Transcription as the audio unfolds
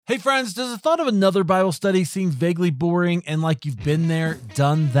Hey friends, does the thought of another Bible study seem vaguely boring and like you've been there,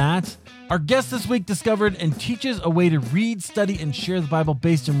 done that? Our guest this week discovered and teaches a way to read, study, and share the Bible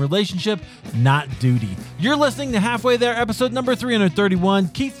based in relationship, not duty. You're listening to Halfway There, episode number 331,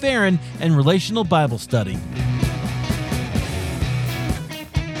 Keith Ferrin and Relational Bible Study.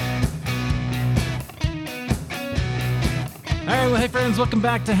 All right, well, hey friends, welcome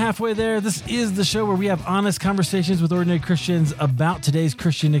back to Halfway There. This is the show where we have honest conversations with ordinary Christians about today's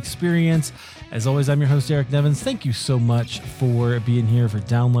Christian experience. As always, I'm your host, Eric Nevins. Thank you so much for being here, for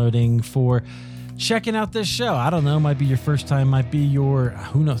downloading, for checking out this show. I don't know, might be your first time, might be your,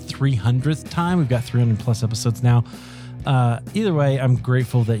 300th time. We've got 300 plus episodes now. Either way, I'm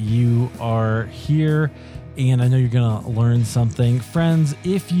grateful that you are here, and I know you're going to learn something. Friends,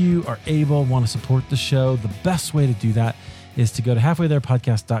 if you are able, want to support the show, the best way to do that is to go to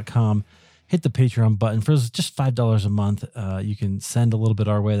halfwaytherepodcast.com, hit the Patreon button. For just $5 a month, you can send a little bit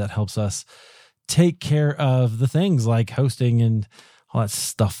our way. That helps us take care of the things like hosting and all that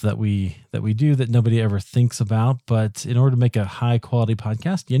stuff that we do that nobody ever thinks about. But in order to make a high quality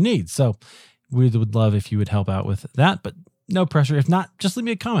podcast, you need. So we would love if you would help out with that, but no pressure. If not, just leave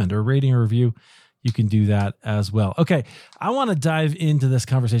me a comment or a rating or review. You can do that as well. Okay, I want to dive into this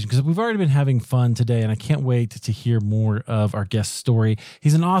conversation because we've already been having fun today, and I can't wait to hear more of our guest's story.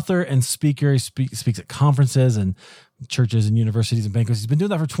 He's an author and speaker. He speaks at conferences and churches and universities and banquets. He's been doing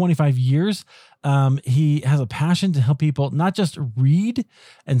that for 25 years. He has a passion to help people not just read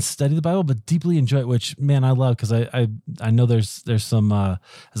and study the Bible, but deeply enjoy it, which, man, I love, because I know there's some,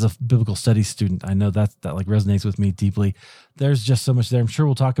 as a biblical studies student, I know that like resonates with me deeply. There's just so much there. I'm sure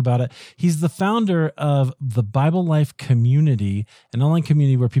we'll talk about it. He's the founder of the Bible Life Community, an online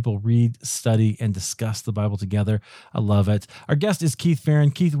community where people read, study, and discuss the Bible together. I love it. Our guest is Keith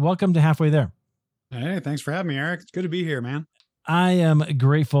Ferrin. Keith, welcome to Halfway There. Hey, thanks for having me, Eric. It's good to be here, man. I am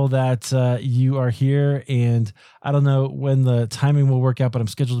grateful that you are here, and I don't know when the timing will work out, but I'm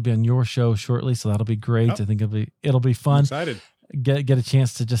scheduled to be on your show shortly, so that'll be great. I think it'll be fun. I'm excited. Get a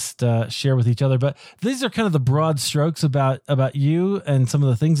chance to just share with each other. But these are kind of the broad strokes about you and some of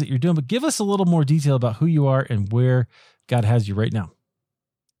the things that you're doing. But give us a little more detail about who you are and where God has you right now.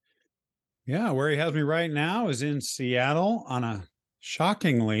 Yeah, where he has me right now is in Seattle on a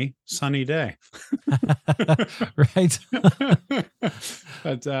shockingly sunny day. Right.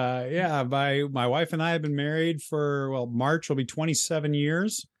 But my wife and I have been married for, March will be 27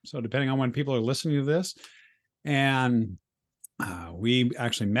 years. So depending on when people are listening to this. And we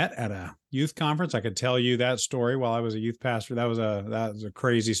actually met at a youth conference. I could tell you that story while I was a youth pastor. That was a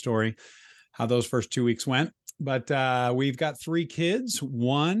crazy story, how those first 2 weeks went. But we've got 3 kids.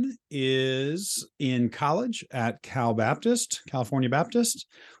 One is in college at California Baptist.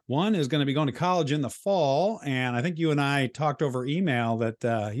 One is going to be going to college in the fall. And I think you and I talked over email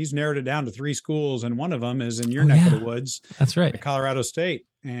that he's narrowed it down to 3 schools. And one of them is in your neck of the woods. That's right. At Colorado State.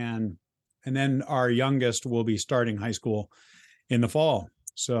 And then our youngest will be starting high school in the fall.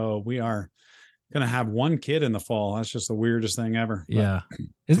 So we are going to have 1 kid in the fall. That's just the weirdest thing ever. Yeah.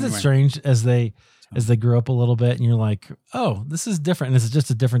 Isn't it strange as they grow up a little bit and you're like, oh, this is different. And it's just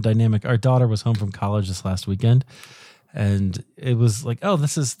a different dynamic. Our daughter was home from college this last weekend, and it was like, oh,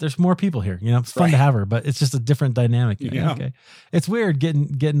 there's more people here. It's fun to have her, but it's just a different dynamic. Yeah. Okay. It's weird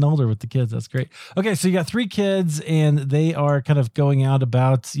getting older with the kids. That's great. Okay. So you got 3 kids and they are kind of going out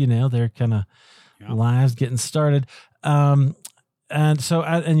about, their kind of lives getting started. And so,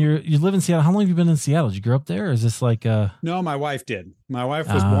 you live in Seattle. How long have you been in Seattle? Did you grow up there? Or is this like No, my wife did. My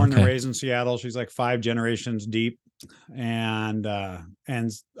wife was born and raised in Seattle. She's like 5 generations deep. And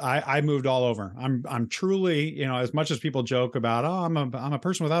I moved all over. I'm truly, as much as people joke about, I'm a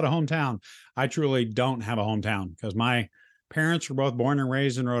person without a hometown. I truly don't have a hometown because my parents were both born and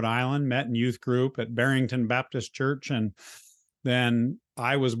raised in Rhode Island, met in youth group at Barrington Baptist Church. And then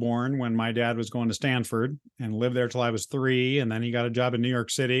I was born when my dad was going to Stanford and lived there till I was 3. And then he got a job in New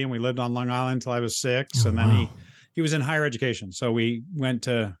York City and we lived on Long Island till I was 6. And then he was in higher education. So we went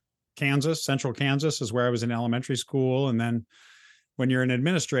to Kansas. Central Kansas is where I was in elementary school. And then when you're an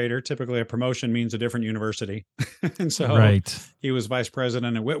administrator, typically a promotion means a different university. And so he was vice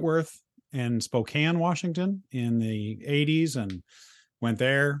president at Whitworth in Spokane, Washington in the 80s, and went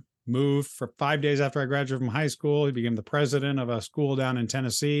there. Moved for 5 days after I graduated from high school. He became the president of a school down in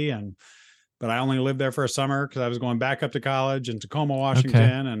Tennessee. But I only lived there for a summer because I was going back up to college in Tacoma, Washington.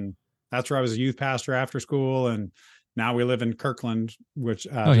 Okay. And that's where I was a youth pastor after school. And now we live in Kirkland, which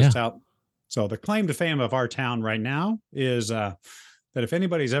just out. So the claim to fame of our town right now is that if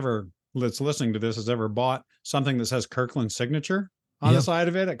anybody's that's listening to this has ever bought something that says Kirkland signature on the side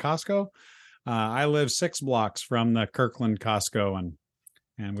of it at Costco, I live 6 blocks from the Kirkland Costco, and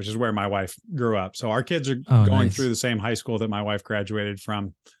and which is where my wife grew up. So our kids are going through the same high school that my wife graduated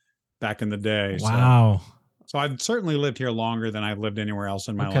from back in the day. Wow. So I've certainly lived here longer than I've lived anywhere else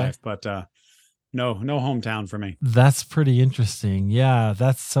in my life, but no hometown for me. That's pretty interesting. Yeah,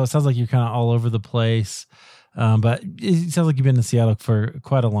 so it sounds like you're kind of all over the place. But it sounds like you've been in Seattle for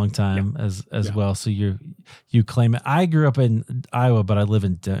quite a long time as well. So you claim it. I grew up in Iowa, but I live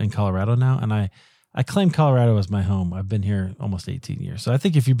in Colorado now, and I claim Colorado as my home. I've been here almost 18 years. So I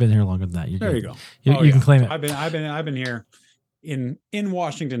think if you've been here longer than that, you're there. Good. You go. You can claim it. I've been here in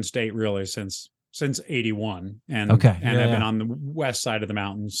Washington State really since 81, and I've been on the west side of the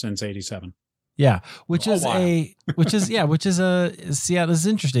mountains since 87. Yeah, Seattle is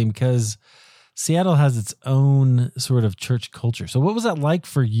interesting because Seattle has its own sort of church culture. So what was that like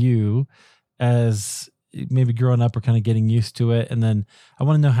for you as maybe growing up or kind of getting used to it? And then I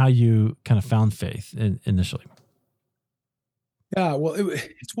want to know how you kind of found faith initially. Yeah, well,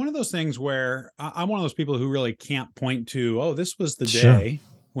 it's one of those things where I'm one of those people who really can't point to, oh, this was the day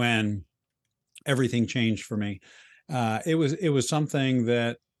when everything changed for me. It was something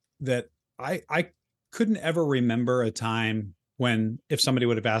that I couldn't ever remember a time when, if somebody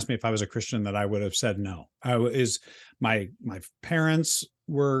would have asked me if I was a Christian, that I would have said no. My parents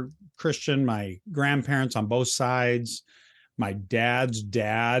were Christian, my grandparents on both sides. My dad's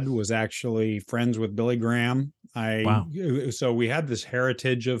dad was actually friends with Billy Graham. Wow. So we had this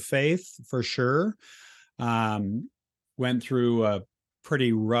heritage of faith for sure. Went through a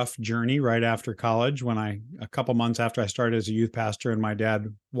pretty rough journey right after college when a couple months after I started as a youth pastor, and my dad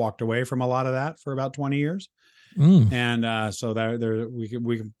walked away from a lot of that for about 20 years. And so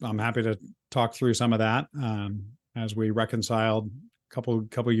I'm happy to talk through some of that as we reconciled a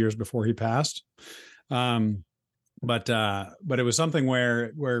couple years before he passed. But it was something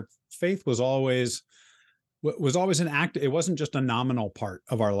where faith was always an act. It wasn't just a nominal part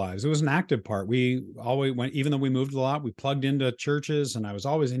of our lives. It was an active part. We always went, even though we moved a lot, we plugged into churches, and I was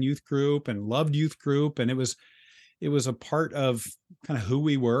always in youth group and loved youth group. And it was a part of kind of who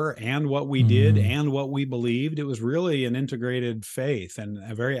we were and what we did and what we believed. It was really an integrated faith and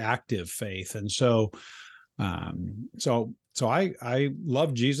a very active faith. And so I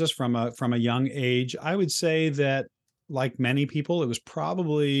loved Jesus from a young age. I would say that, like many people, it was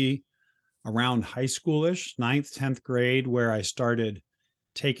probably around high schoolish, 9th, 10th grade, where I started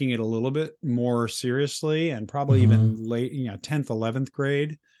taking it a little bit more seriously, and probably even late, 10th, 11th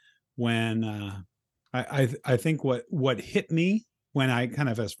grade, when I think what hit me when I kind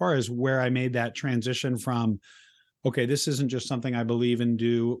of, as far as where I made that transition from, okay, this isn't just something I believe and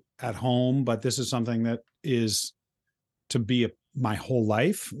do at home, but this is something that is to be my whole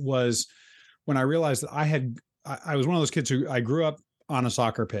life, was when I realized that I was one of those kids who I grew up on a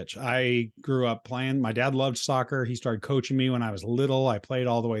soccer pitch. I grew up playing. My dad loved soccer. He started coaching me when I was little. I played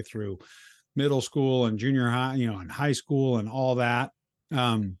all the way through middle school and junior high, and high school and all that.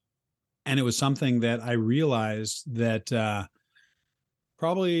 And it was something that I realized that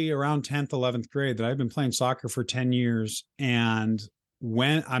probably around 10th, 11th grade, that I've been playing soccer for 10 years. And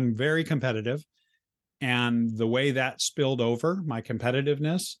when I'm very competitive, and the way that spilled over, my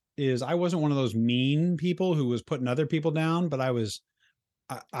competitiveness, is I wasn't one of those mean people who was putting other people down, but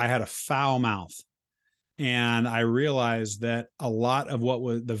I had a foul mouth. And I realized that a lot of what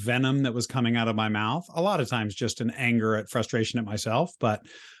was the venom that was coming out of my mouth, a lot of times just an anger at frustration at myself, but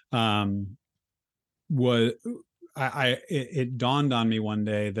it dawned on me one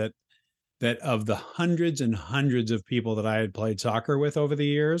day that of the hundreds and hundreds of people that I had played soccer with over the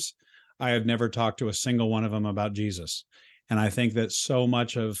years, I had never talked to a single one of them about Jesus. And I think that so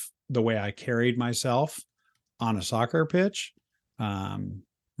much of the way I carried myself on a soccer pitch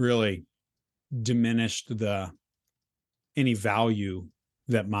really diminished any value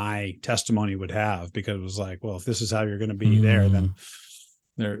that my testimony would have, because it was like, well, if this is how you're going to be there, then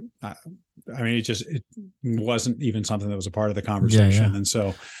it wasn't even something that was a part of the conversation. And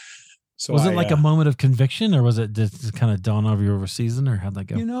so was it like a moment of conviction, or was it just kind of dawn over you over season, or how'd that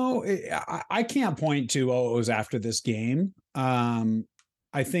go? I can't point to, it was after this game. I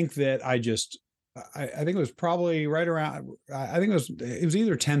think that I think it was probably right around, I think it was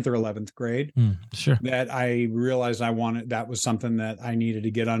either 10th or 11th grade that I realized that was something that I needed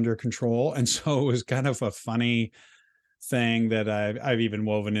to get under control. And so it was kind of a funny thing that I've even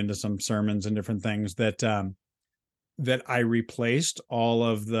woven into some sermons and different things, that I replaced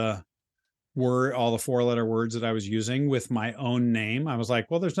all the 4-letter words that I was using with my own name. I was like,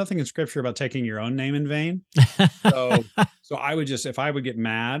 well, there's nothing in scripture about taking your own name in vain. So I would just, if I would get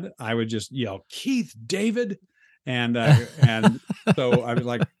mad, I would just yell, Keith, David. And so I was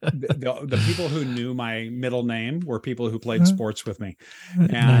like, the people who knew my middle name were people who played sports with me.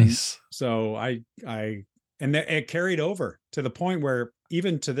 And nice. So it carried over to the point where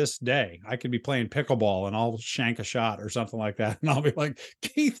even to this day, I could be playing pickleball and I'll shank a shot or something like that. And I'll be like,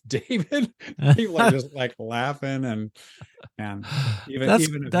 Keith David. People are just like laughing. And even I've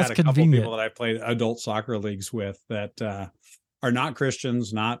had a couple of people that I played adult soccer leagues with that are not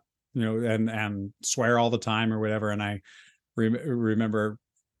Christians, not, and swear all the time or whatever. And I remember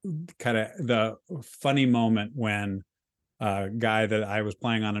kind of the funny moment when a guy that I was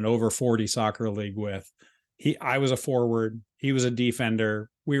playing on an over 40 soccer league with, I was a forward, he was a defender.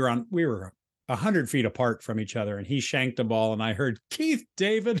 We were 100 feet apart from each other, and he shanked a ball, and I heard Keith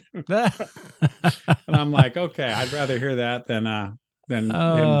David, and I'm like, okay, I'd rather hear that than him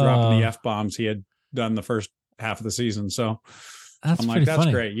dropping the F-bombs he had done the first half of the season. So I'm like, that's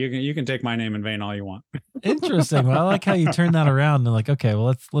funny. Great. You can take my name in vain all you want. Interesting. Well, I like how you turn that around and like, okay,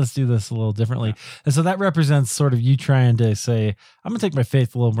 well, let's do this a little differently. Yeah. And so that represents sort of you trying to say, I'm going to take my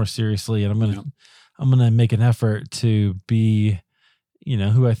faith a little more seriously, and I'm going to make an effort to be,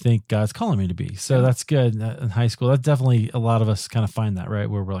 who I think God's calling me to be. So that's good in high school. That's definitely a lot of us kind of find that, right?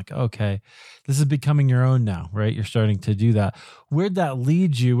 Where we're like, okay, this is becoming your own now, right? You're starting to do that. Where'd that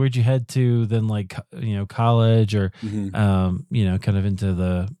lead you? Where'd you head to then, like, college or, kind of into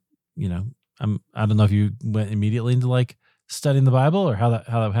the, I don't know if you went immediately into like studying the Bible or how that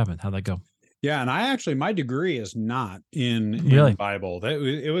happened. How'd that go? Yeah. And my degree is not in Bible.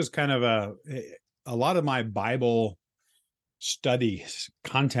 It was kind of a lot of my Bible study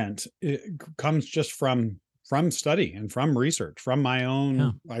content, it comes just from study and from research, from my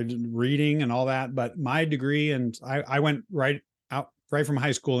own reading and all that. But my degree, and I went right from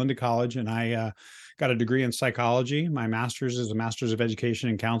high school into college, and I got a degree in psychology. My master's is a master's of education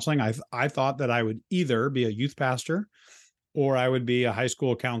and counseling. I thought that I would either be a youth pastor or I would be a high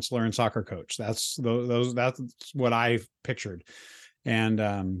school counselor and soccer coach. That's what I pictured. And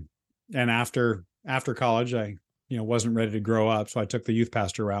after college, I wasn't ready to grow up, so I took the youth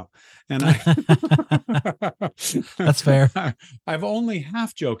pastor route. And that's fair. I've only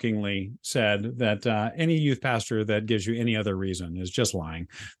half jokingly said that any youth pastor that gives you any other reason is just lying.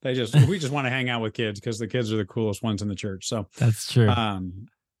 We just want to hang out with kids because the kids are the coolest ones in the church. So that's true.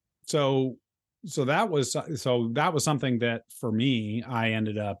 So that was something that for me, I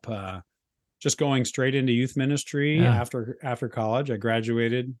ended up just going straight into youth ministry after college. I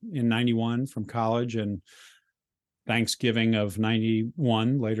graduated in 91 from college, and Thanksgiving of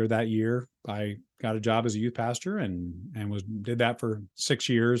 91, later that year, I got a job as a youth pastor and did that for 6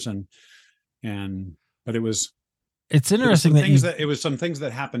 years. But it's interesting it was some things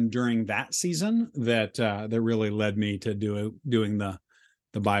that happened during that season that really led me to doing the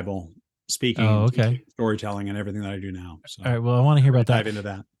Bible speaking, teaching, storytelling, and everything that I do now. So, all right. Well, I want to hear about that. Dive into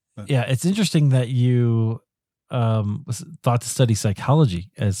that. But. Yeah. It's interesting that you thought to study psychology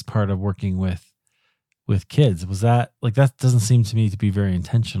as part of working with kids. Was that like, that doesn't seem to me to be very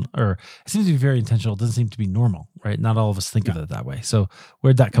intentional, or it seems to be very intentional. It doesn't seem to be normal, right? Not all of us think of it that way. So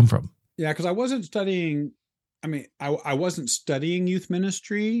where'd that come from? Yeah. Cause I wasn't studying. I wasn't studying youth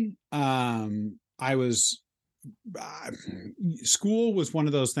ministry. School was one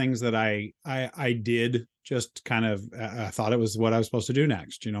of those things that I did just kind of, I thought it was what I was supposed to do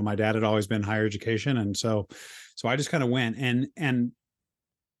next. My dad had always been higher education. And so I just kind of went and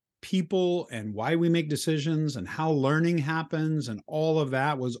people and why we make decisions and how learning happens and all of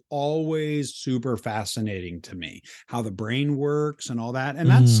that was always super fascinating to me, how the brain works and all that. And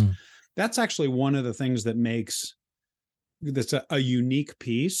that's actually one of the things that's a unique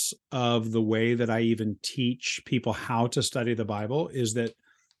piece of the way that I even teach people how to study the Bible is that,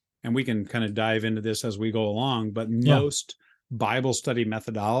 and we can kind of dive into this as we go along, but most Bible study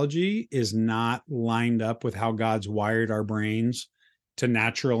methodology is not lined up with how God's wired our brains to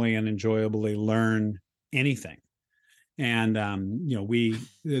naturally and enjoyably learn anything. And,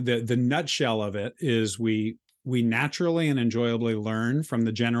 the nutshell of it is we naturally and enjoyably learn from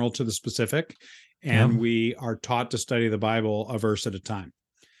the general to the specific, and we are taught to study the Bible a verse at a time.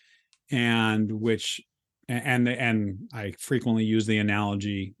 And I frequently use the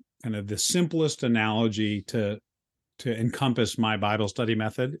analogy, kind of the simplest analogy to encompass my Bible study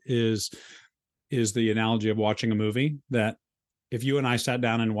method is the analogy of watching a movie, that if you and I sat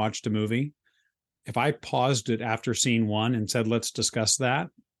down and watched a movie, if I paused it after scene 1 and said, let's discuss that,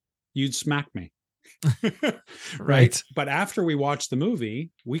 you'd smack me. Right. But after we watch the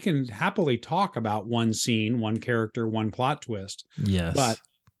movie, we can happily talk about one scene, one character, one plot twist. Yes.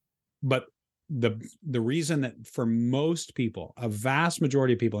 But the reason that for most people, a vast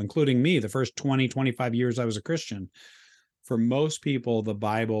majority of people, including me, the first 20, 25 years I was a Christian, for most people, the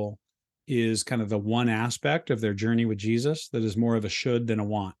Bible is kind of the one aspect of their journey with Jesus that is more of a should than a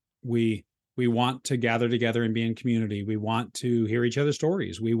want. We want to gather together and be in community. We want to hear each other's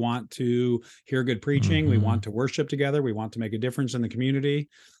stories. We want to hear good preaching. We want to worship together. We want to make a difference in the community.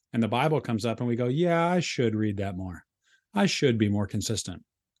 And the Bible comes up and we go, yeah, I should read that more. I should be more consistent.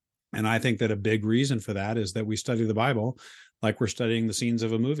 And I think that a big reason for that is that we study the Bible like we're studying the scenes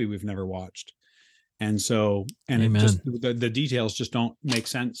of a movie we've never watched. And so, and Amen. It just, the details just don't make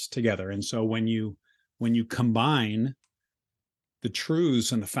sense together. And so when you combine the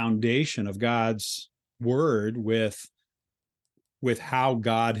truths and the foundation of God's word with how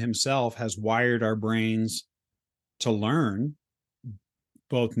God himself has wired our brains to learn,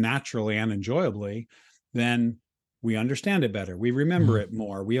 both naturally and enjoyably, then we understand it better. We remember it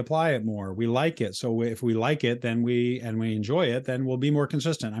more. We apply it more. We like it. So if we like it, then we enjoy it, then we'll be more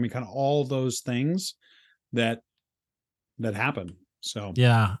consistent. I mean, kind of all those things that happen. So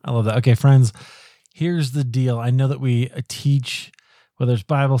yeah, I love that. Okay, friends, here's the deal. I know that we teach, whether it's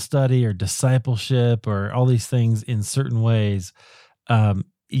Bible study or discipleship or all these things in certain ways.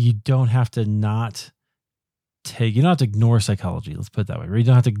 You don't have to you don't have to ignore psychology. Let's put it that way. You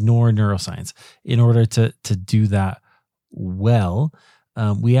don't have to ignore neuroscience in order to do that well.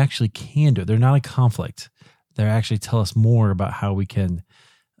 We actually can do it. They're not a conflict. They actually tell us more about how we can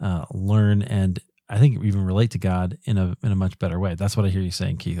learn and I think even relate to God in a much better way. That's what I hear you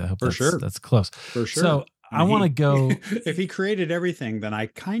saying, Keith. I hope that's close. For sure. So I want to go. If he created everything, then I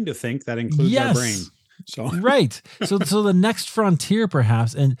kind of think that includes our brain. So right. So the next frontier,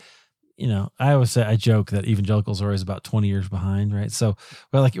 perhaps, and I always say, I joke that evangelicals are always about 20 years behind, right? So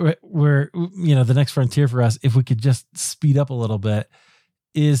we're the next frontier for us, if we could just speed up a little bit,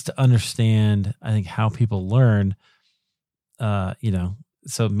 is to understand, I think, how people learn.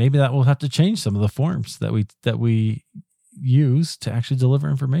 So maybe that will have to change some of the forms that we use to actually deliver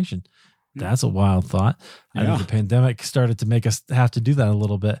information. That's a wild thought. Yeah. I think the pandemic started to make us have to do that a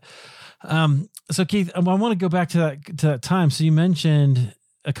little bit. So Keith, I want to go back to that time. So you mentioned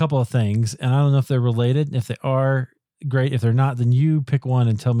a couple of things, and I don't know if they're related. If they are, great. If they're not, then you pick one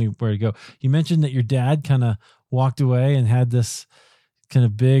and tell me where to go. You mentioned that your dad kind of walked away and had this kind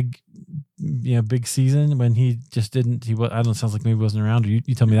of big season when he just didn't. I don't know. It sounds like maybe he wasn't around. Or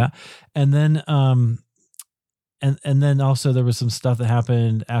you tell me that, and then and then also there was some stuff that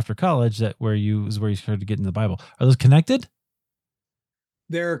happened after college where you started to get into the Bible. Are those connected?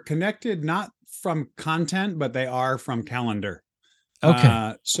 They're connected not from content, but they are from calendar.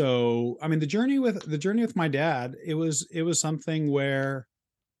 Okay. So I mean, the journey with my dad, it was something where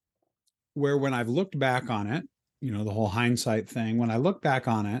when I've looked back on it, the whole hindsight thing, when I look back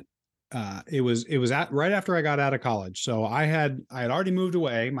on it, it was right after I got out of college. So I had already moved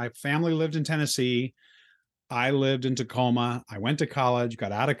away. My family lived in Tennessee. I lived in Tacoma. I went to college,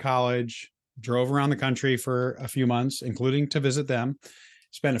 got out of college, drove around the country for a few months, including to visit them.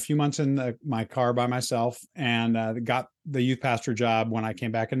 Spent a few months in my car by myself, and got the youth pastor job when I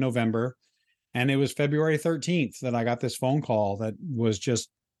came back in November. And it was February 13th that I got this phone call that was just,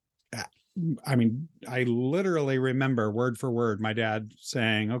 I mean, I literally remember word for word my dad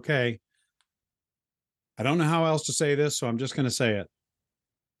saying, "Okay, I don't know how else to say this, so I'm just going to say it.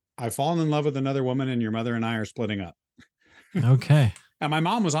 I've fallen in love with another woman, and your mother and I are splitting up." Okay. And my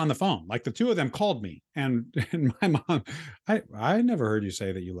mom was on the phone. Like, the two of them called me, and my mom, I never heard you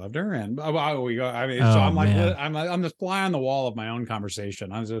say that you loved her. And we go. I mean, so I'm like, I'm the fly on the wall of my own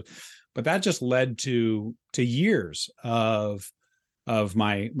conversation. But that just led to years of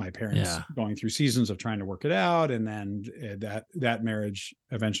my parents going through seasons of trying to work it out, and then that marriage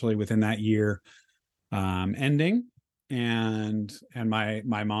eventually within that year ending, and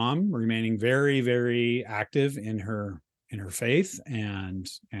my mom remaining very, very active in her faith and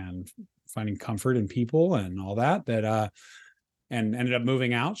finding comfort in people and all that and ended up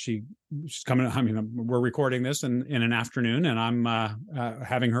moving out. She's coming. I mean, we're recording this in an afternoon, and I'm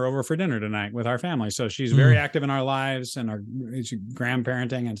having her over for dinner tonight with our family. So she's very active in our lives and our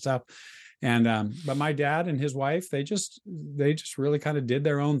grandparenting and stuff. And but my dad and his wife, they just really kind of did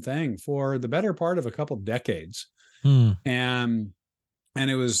their own thing for the better part of a couple decades. And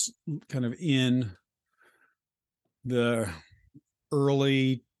it was kind of in the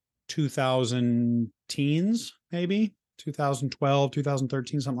early 2000 teens, maybe 2012,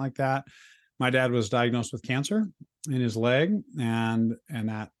 2013, something like that. My dad was diagnosed with cancer in his leg, and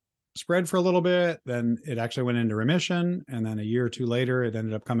that spread for a little bit. Then it actually went into remission. And then a year or two later, it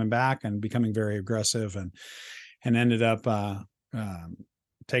ended up coming back and becoming very aggressive and ended up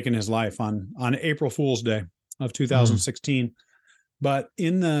taken his life on April Fool's Day of 2016. But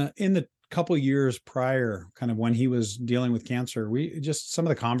in the couple years prior, kind of when he was dealing with cancer, we just, some of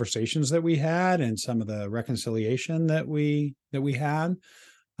the conversations that we had and some of the reconciliation that we had,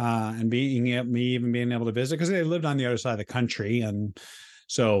 and me even being able to visit, because they lived on the other side of the country, and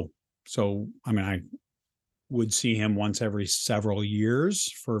so I mean, I would see him once every several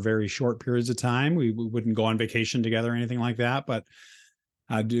years for very short periods of time. We wouldn't go on vacation together or anything like that, but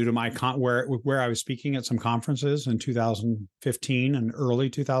due to my where I was speaking at some conferences in 2015 and early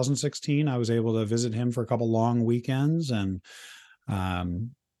 2016, I was able to visit him for a couple long weekends, and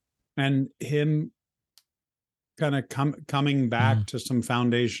him kind of coming back to some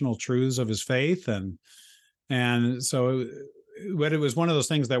foundational truths of his faith, and so. But it was one of those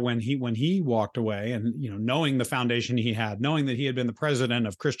things that when he walked away, and knowing the foundation he had, knowing that he had been the president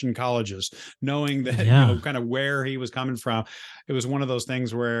of Christian colleges, knowing that kind of where he was coming from, it was one of those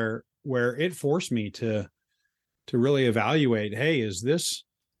things where it forced me to really evaluate, hey, is this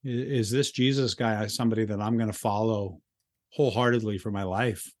Jesus guy somebody that I'm going to follow wholeheartedly for my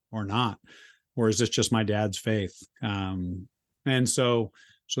life or not, or is this just my dad's faith? And so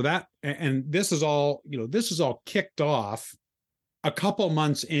that, and this is all kicked off a couple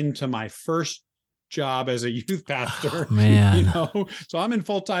months into my first job as a youth pastor. Oh, man. So I'm in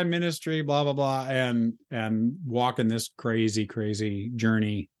full-time ministry, blah, blah, blah, and walking this crazy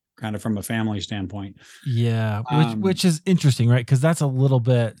journey kind of from a family standpoint. Yeah. Which is interesting, right? Because that's a little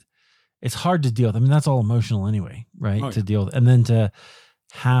bit, it's hard to deal with. I mean, that's all emotional anyway, right? To deal with. And then to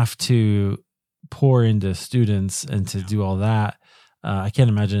have to pour into students and to do all that. I can't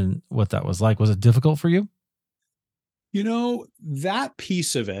imagine what that was like. Was it difficult for you? That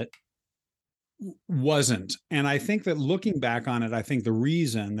piece of it wasn't. And I think that looking back on it, I think the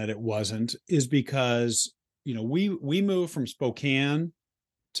reason that it wasn't is because, we moved from Spokane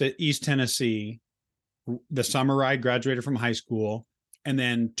to East Tennessee the summer I graduated from high school. And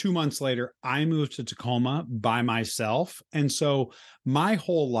then 2 months later, I moved to Tacoma by myself. And so my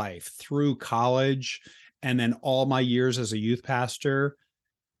whole life through college and then all my years as a youth pastor,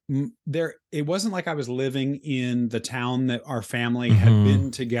 it wasn't like I was living in the town that our family had been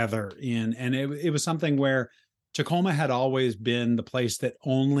together in. And it was something where Tacoma had always been the place that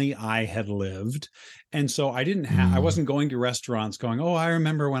only I had lived. And so I didn't I wasn't going to restaurants going, oh, I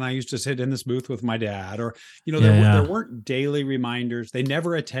remember when I used to sit in this booth with my dad, or, there weren't daily reminders. They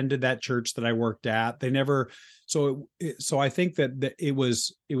never attended that church that I worked at. They never. So I think that it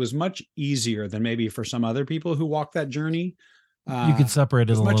was much easiher than maybe for some other people who walked that journey. You could separate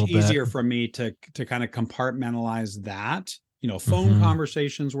it a little bit. It's much easier for me to kind of compartmentalize that. Phone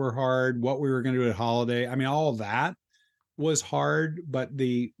conversations were hard. What we were going to do at holiday, I mean, all of that was hard. But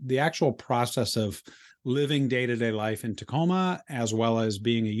the actual process of living day-to-day life in Tacoma, as well as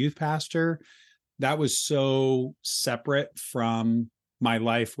being a youth pastor, that was so separate from my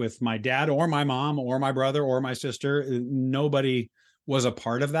life with my dad or my mom or my brother or my sister. Nobody was a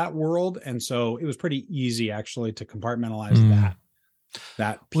part of that world. And so it was pretty easy actually to compartmentalize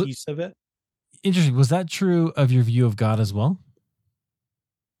that piece of it. Interesting. Was that true of your view of God as well?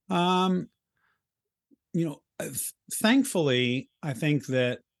 Thankfully, I think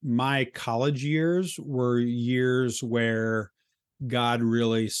that my college years were years where God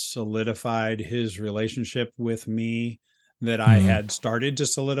really solidified his relationship with me that I had started to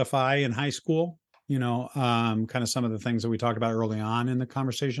solidify in high school. Kind of some of the things that we talked about early on in the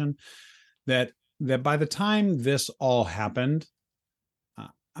conversation, that by the time this all happened,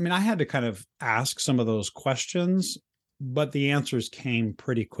 I had to kind of ask some of those questions, but the answers came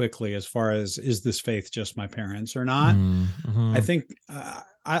pretty quickly as far as, is this faith just my parents or not? I think,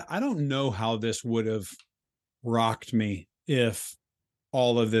 I don't know how this would have rocked me if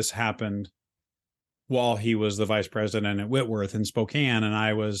all of this happened while he was the vice president at Whitworth in Spokane and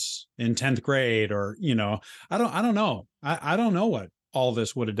I was in 10th grade, or, I don't know. I don't know what all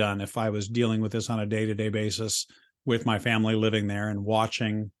this would have done if I was dealing with this on a day-to-day basis with my family living there and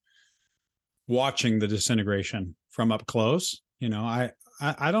watching the disintegration from up close. I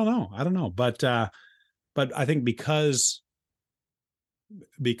don't know. But I think because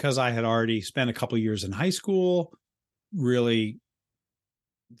I had already spent a couple of years in high school, really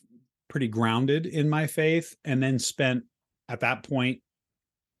pretty grounded in my faith, and then spent at that point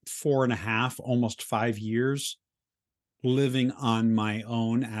 4.5, almost 5 years living on my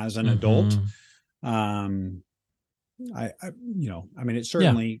own as an adult. It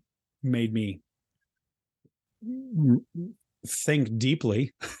certainly made me think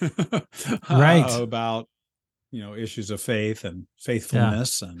deeply about, issues of faith and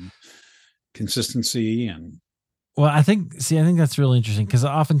faithfulness and consistency and Well, I think that's really interesting, because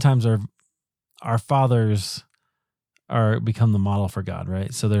oftentimes our fathers become the model for God,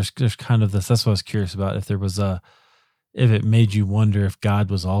 right? So there's kind of this. That's what I was curious about. If it made you wonder if God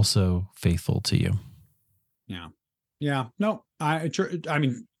was also faithful to you. Yeah. No, I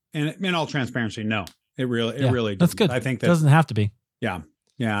mean, and in all transparency, no, it really that's didn't. good. I think that doesn't have to be. Yeah.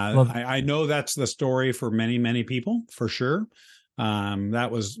 Yeah. Well, I know that's the story for many, many people, for sure. That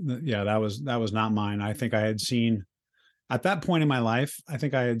was not mine. I think I had seen, at that point in my life, I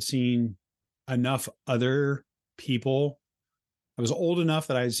think I had seen enough other people. I was old enough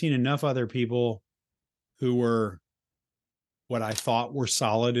that I had seen enough other people who were what I thought were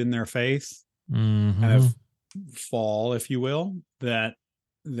solid in their faith, kind of fall, if you will, that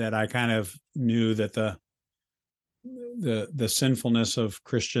I kind of knew that the sinfulness of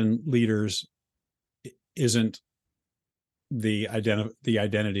Christian leaders isn't the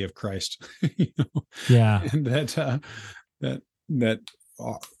identity of Christ. Yeah. And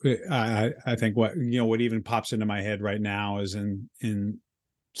I think what even pops into my head right now is in 2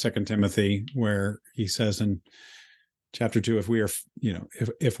 Timothy, where he says in chapter 2, if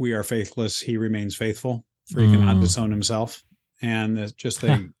we are faithless, he remains faithful, for he cannot disown himself. And just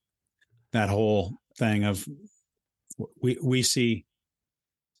that whole thing of we see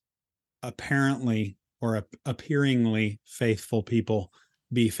apparently or appearingly faithful people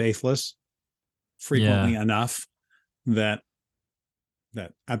be faithless frequently enough that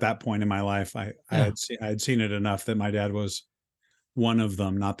at that point in my life, I had seen it enough that my dad was one of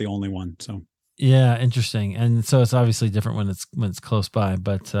them, not the only one. So yeah, interesting. And so it's obviously different when it's close by,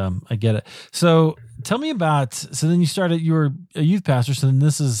 but I get it. So tell me about. So then you were a youth pastor. So then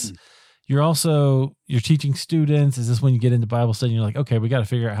this is. You're teaching students. Is this when you get into Bible study and you're like, okay, we got to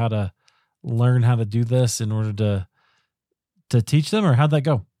figure out how to learn how to do this in order to teach them, or how'd that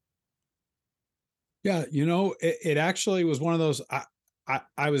go? Yeah. It actually was one of those,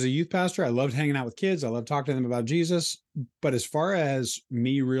 I was a youth pastor. I loved hanging out with kids. I loved talking to them about Jesus. But as far as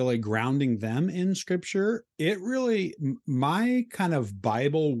me really grounding them in scripture, my kind of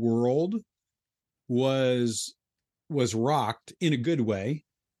Bible world was rocked in a good way.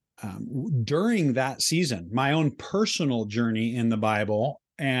 During that season, my own personal journey in the Bible.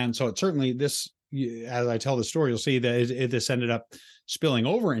 And so it certainly, as I tell the story, you'll see that this ended up spilling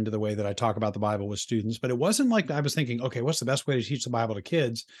over into the way that I talk about the Bible with students. But it wasn't like I was thinking, okay, what's the best way to teach the Bible to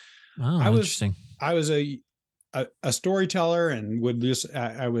kids? Oh, interesting. I was a storyteller, and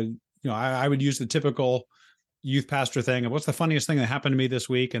I would use the typical youth pastor thing of what's the funniest thing that happened to me this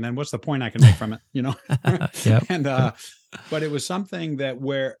week, and then what's the point I can make from it, Yep. And but it was something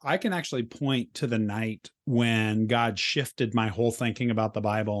where I can actually point to the night when God shifted my whole thinking about the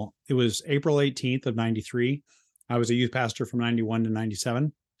Bible. It was April 18th of 93. I was a youth pastor from 91 to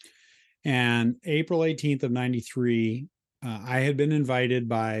 97. And April 18th of 93, I had been invited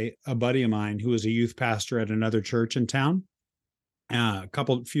by a buddy of mine who was a youth pastor at another church in town. A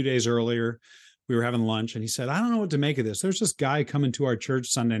few days earlier, we were having lunch, and he said, I don't know what to make of this. There's this guy coming to our church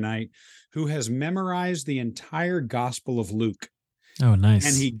Sunday night who has memorized the entire Gospel of Luke. Oh, nice.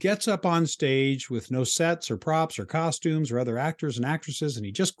 And he gets up on stage with no sets or props or costumes or other actors and actresses, and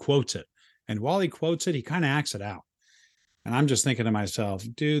he just quotes it. And while he quotes it, he kind of acts it out. And I'm just thinking to myself,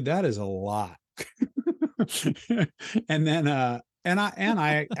 dude, that is a lot. And then, I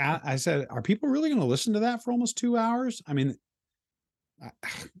said, are people really going to listen to that for almost 2 hours? I mean,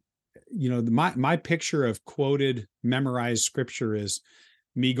 my picture of quoted, memorized scripture is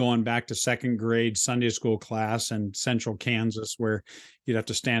me going back to second grade Sunday school class in central Kansas, where you'd have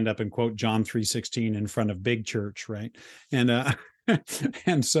to stand up and quote John 3:16 in front of big church. Right. And,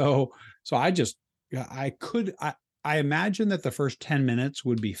 and so I imagine that the first 10 minutes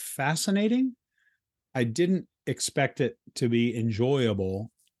would be fascinating. I didn't expect it to be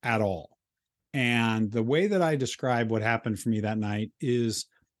enjoyable at all. And the way that I describe what happened for me that night is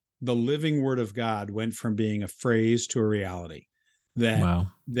the living word of God went from being a phrase to a reality.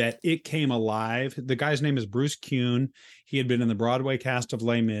 That it came alive. The guy's name is Bruce Kuhn. He had been in the Broadway cast of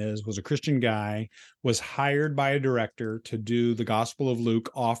Les Mis, was a Christian guy, was hired by a director to do the Gospel of Luke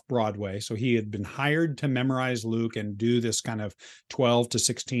off Broadway. So he had been hired to memorize Luke and do this kind of 12 to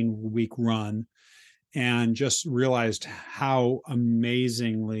 16 week run, and just realized how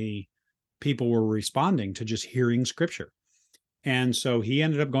amazingly people were responding to just hearing scripture. And so he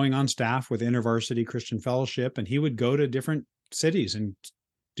ended up going on staff with InterVarsity Christian Fellowship, and he would go to different cities and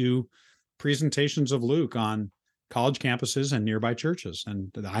do presentations of Luke on college campuses and nearby churches.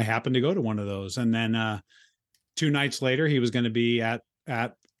 And I happened to go to one of those. And then 2 nights later, he was going to be at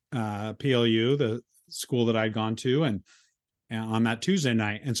PLU, the school that I'd gone to. on that Tuesday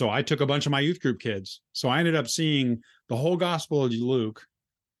night. And so I took a bunch of my youth group kids. So I ended up seeing the whole Gospel of Luke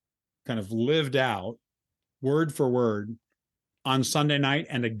kind of lived out word for word on Sunday night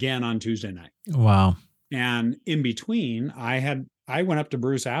and again on Tuesday night. Wow. And in between, I went up to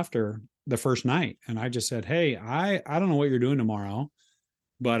Bruce after the first night and I just said, hey, I don't know what you're doing tomorrow,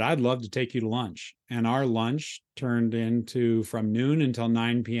 but I'd love to take you to lunch. And our lunch turned into from noon until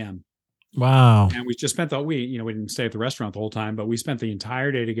 9 p.m. Wow. And we just spent we didn't stay at the restaurant the whole time, but we spent the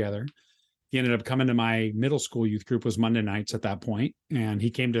entire day together. He ended up coming to my middle school youth group, was Monday nights at that point. And he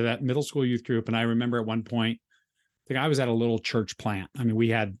came to that middle school youth group. And I remember at one point, I think I was at a little church plant. I mean, we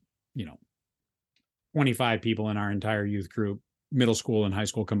had, 25 people in our entire youth group, middle school and high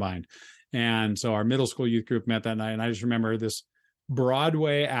school combined. And so our middle school youth group met that night. And I just remember this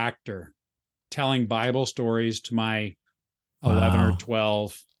Broadway actor telling Bible stories to my 11 or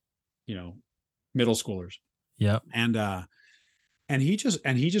 12, middle schoolers. Yep. And he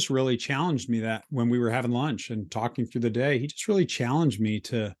just really challenged me that when we were having lunch and talking through the day, he just really challenged me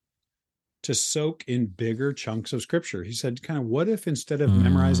to soak in bigger chunks of scripture. He said, kind of, what if instead of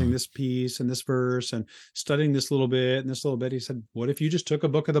memorizing this piece and this verse and studying this little bit and this little bit, he said, what if you just took a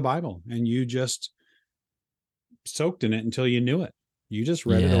book of the Bible and you just soaked in it until you knew it? You just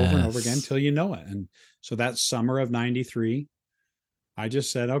read it over and over again until you know it. And so that summer of 93, I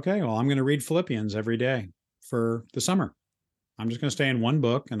just said, okay, well, I'm going to read Philippians every day for the summer. I'm just going to stay in one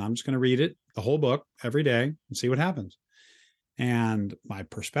book and I'm just going to read it, the whole book every day and see what happens. And my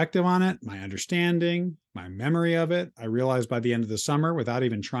perspective on it, my understanding, my memory of it, I realized by the end of the summer, without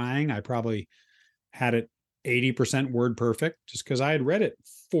even trying, I probably had it 80% word perfect just because I had read it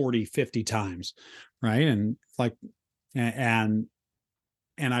 40, 50 times. Right. And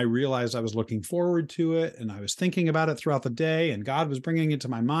and I realized I was looking forward to it and I was thinking about it throughout the day and God was bringing it to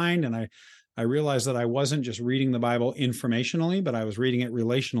my mind. And I realized that I wasn't just reading the Bible informationally, but I was reading it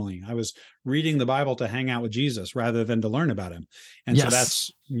relationally. I was reading the Bible to hang out with Jesus rather than to learn about him. And so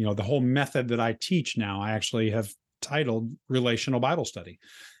that's, the whole method that I teach now, I actually have titled Relational Bible Study.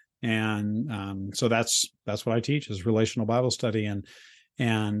 And so that's what I teach is relational Bible study. And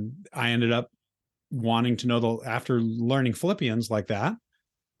I ended up wanting to know after learning Philippians like that,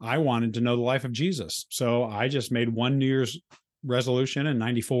 I wanted to know the life of Jesus. So I just made one New Year's resolution in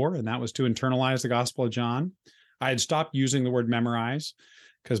 94, and that was to internalize the Gospel of John. I had stopped using the word memorize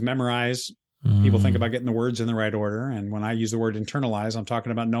because memorize, people think about getting the words in the right order. And when I use the word internalize, I'm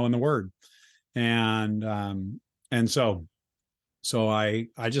talking about knowing the word. And so I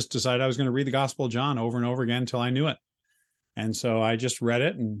just decided I was going to read the Gospel of John over and over again until I knew it. And so I just read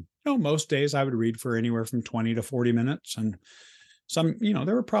it. And, most days I would read for anywhere from 20 to 40 minutes. And some,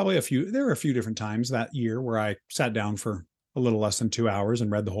 there were a few different times that year where I sat down for a little less than 2 hours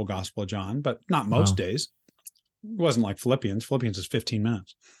and read the whole Gospel of John, but not most days. It wasn't like Philippians. Philippians is 15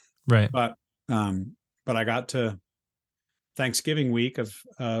 minutes. Right. But I got to Thanksgiving week of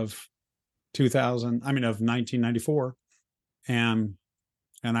 1994. And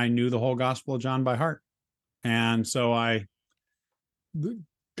I knew the whole Gospel of John by heart. And so I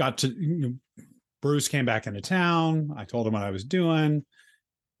got to, Bruce came back into town. I told him what I was doing.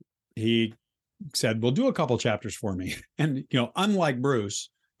 He said, well, do a couple chapters for me. And, unlike Bruce,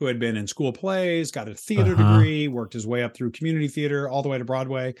 who had been in school plays, got a theater degree, worked his way up through community theater, all the way to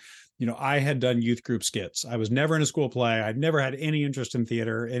Broadway. I had done youth group skits. I was never in a school play. I'd never had any interest in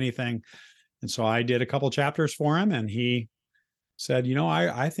theater, anything. And so I did a couple chapters for him. And he said,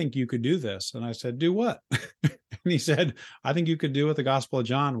 I think you could do this. And I said, do what? And he said, I think you could do with the Gospel of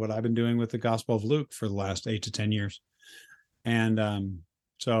John what I've been doing with the Gospel of Luke for the last 8 to 10 years. And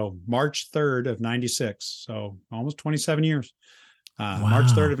so March 3rd of 96, so almost 27 years. March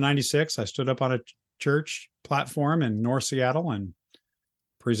 3rd of 96, I stood up on a church platform in North Seattle and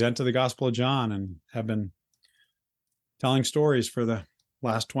presented the Gospel of John and have been telling stories for the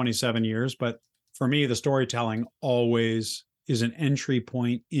last 27 years. But for me, the storytelling always is an entry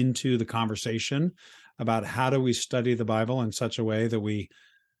point into the conversation about how do we study the Bible in such a way that we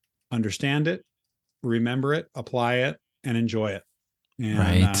understand it, remember it, apply it, and enjoy it. And,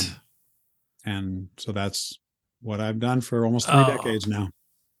 right. And so that's what I've done for almost 3 decades now.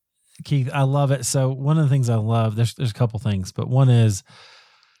 Keith, I love it. So one of the things I love, there's a couple things, but one is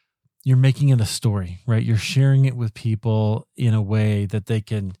you're making it a story, right? You're sharing it with people in a way that they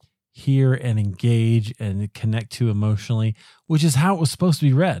can hear and engage and connect to emotionally, which is how it was supposed to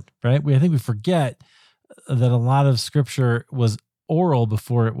be read, right? I think we forget that a lot of scripture was oral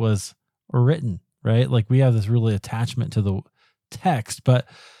before it was written, right? Like we have this really attachment to the text, but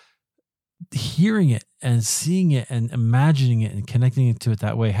hearing it and seeing it and imagining it and connecting it to it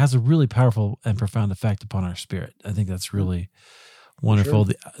that way has a really powerful and profound effect upon our spirit. I think that's really wonderful.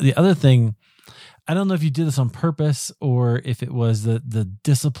 Sure. The other thing, I don't know if you did this on purpose or if it was the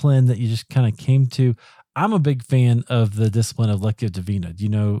discipline that you just kind of came to. I'm a big fan of the discipline of Lectio Divina. Do you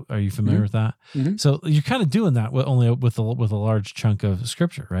know, are you familiar with that? Mm-hmm. So you're kind of doing that only with a large chunk of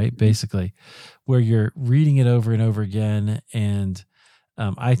scripture, right? Basically, where you're reading it over and over again. And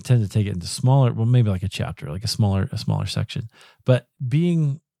I tend to take it into smaller, well, maybe like a chapter, like a smaller section, but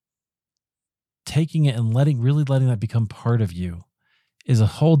taking it and letting that become part of you is a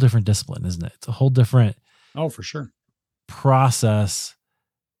whole different discipline, isn't it? It's a whole different for sure process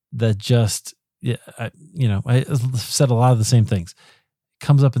that just, I said a lot of the same things. It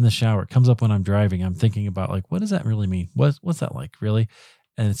comes up in the shower. It comes up when I'm driving. I'm thinking about like, what does that really mean? What's that like really?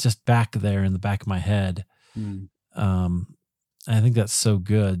 And it's just back there in the back of my head. I think that's so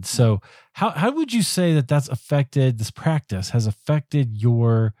good. So how would you say that this practice has affected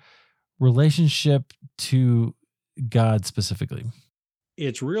your relationship to God specifically?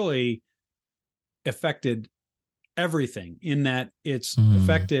 It's really affected everything in that it's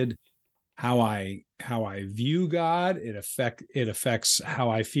affected how I view God. It affects how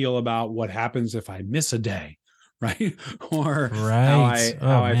I feel about what happens if I miss a day, right? Or how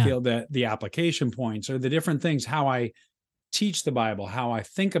I feel that the application points or the different things, how I teach the Bible, how I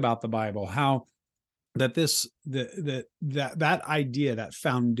think about the Bible, how that that idea, that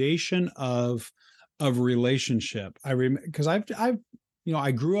foundation of relationship. Because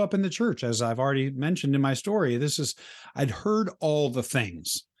I grew up in the church, as I've already mentioned in my story. I'd heard all the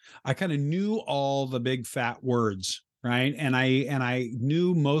things. I kind of knew all the big fat words, right? And I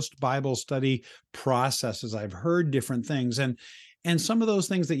knew most Bible study processes. I've heard different things. And some of those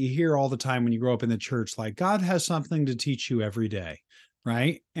things that you hear all the time when you grow up in the church, like God has something to teach you every day,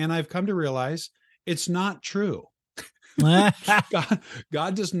 right? And I've come to realize it's not true.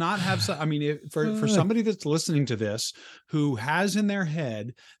 God does not have some, for somebody that's listening to this who has in their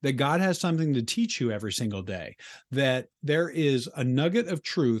head that God has something to teach you every single day, that there is a nugget of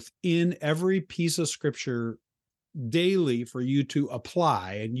truth in every piece of scripture daily for you to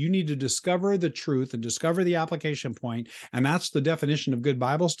apply, and you need to discover the truth and discover the application point, and that's the definition of good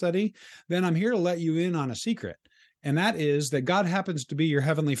Bible study, then I'm here to let you in on a secret. And that is that God happens to be your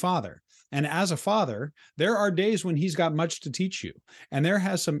heavenly Father. And as a father, there are days when he's got much to teach you. And there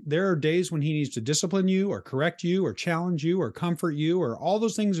are days when he needs to discipline you or correct you or challenge you or comfort you or all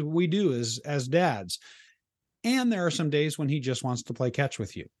those things we do as dads. And there are some days when he just wants to play catch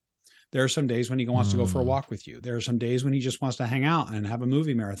with you. There are some days when he wants to go for a walk with you. There are some days when he just wants to hang out and have a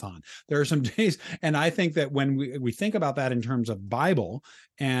movie marathon. There are some days, and I think that when we think about that in terms of Bible,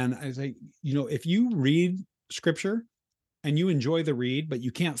 and I say, if you read scripture and you enjoy the read, but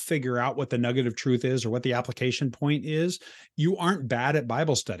you can't figure out what the nugget of truth is or what the application point is, you aren't bad at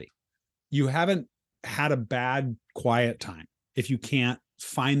Bible study. You haven't had a bad quiet time if you can't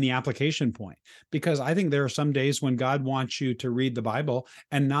find the application point, because I think there are some days when God wants you to read the Bible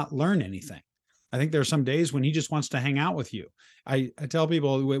and not learn anything. I think there are some days when he just wants to hang out with you. I tell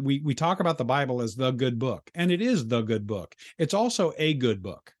people, we talk about the Bible as the good book, and it is the good book. It's also a good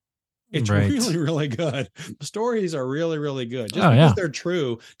book. It's really, really good. The stories are really, really good. Just because they're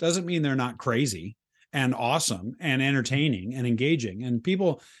true doesn't mean they're not crazy and awesome and entertaining and engaging. And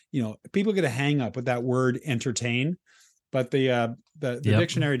people get a hang up with that word entertain. But the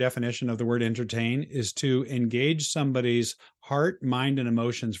dictionary definition of the word entertain is to engage somebody's heart, mind, and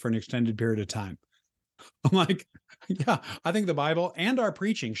emotions for an extended period of time. I'm like, yeah, I think the Bible and our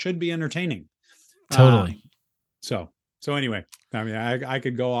preaching should be entertaining. Totally. So anyway, I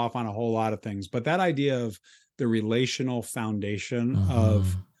could go off on a whole lot of things, but that idea of the relational foundation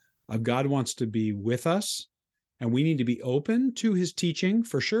of God wants to be with us, and we need to be open to his teaching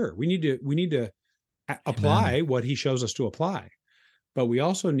for sure. We need to apply what he shows us to apply, but we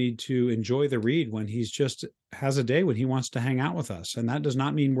also need to enjoy the read when he's just has a day when he wants to hang out with us. And that does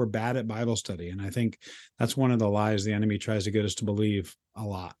not mean we're bad at Bible study. And I think that's one of the lies the enemy tries to get us to believe a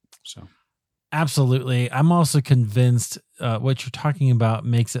lot. So absolutely. I'm also convinced what you're talking about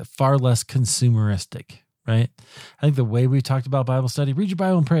makes it far less consumeristic, right? I think the way we talked about Bible study, read your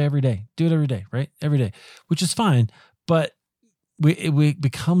Bible and pray every day, do it every day, right? Every day, which is fine. But it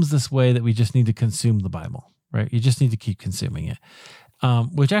becomes this way that we just need to consume the Bible, right? You just need to keep consuming it,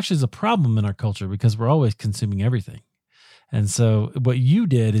 which actually is a problem in our culture because we're always consuming everything. And so what you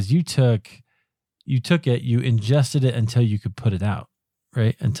did is you took it, you ingested it until you could put it out,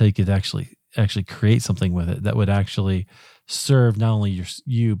 right? Until you could actually create something with it that would actually serve not only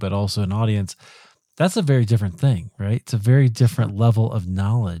you, but also an audience. That's a very different thing, right? It's a very different level of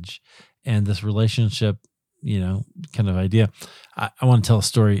knowledge. and this relationship, kind of idea. I want to tell a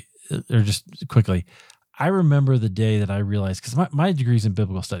story, or just quickly. I remember the day that I realized, because my degree's in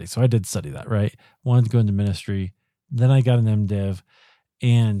biblical studies, so I did study that, right? Wanted to go into ministry. Then I got an MDiv,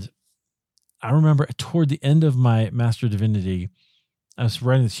 and I remember toward the end of my Master of Divinity, I was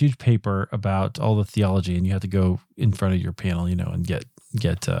writing this huge paper about all the theology, and you had to go in front of your panel, and get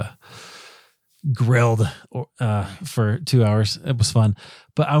grilled for 2 hours. It was fun,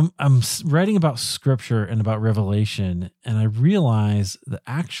 but I'm writing about Scripture and about Revelation, and I realized that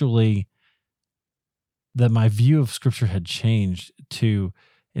actually that my view of Scripture had changed to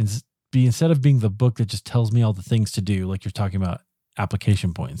instead of being the book that just tells me all the things to do, like you're talking about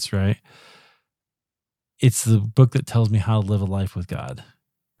application points, right? It's the book that tells me how to live a life with God,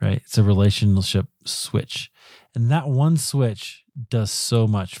 right? It's a relationship switch. And that one switch does so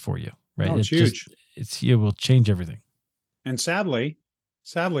much for you, right? Oh, it's huge. It will change everything. And sadly,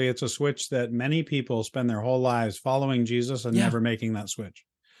 it's a switch that many people spend their whole lives following Jesus and never making that switch.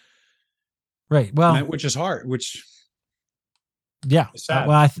 Right. Well, which is hard, yeah. is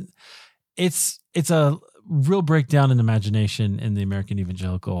sad. It's a real breakdown in imagination in the American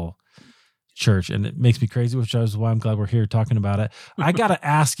evangelical church, and it makes me crazy, which is why I'm glad we're here talking about it. I got to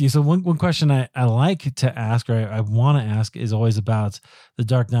ask you. So one question I like to ask, or I want to ask, is always about the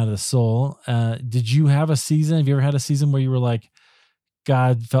dark night of the soul. Did you have a season? Have you ever had a season where you were like,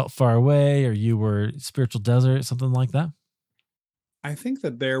 God felt far away, or you were spiritual desert, something like that? I think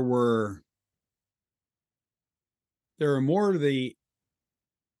that there were more of the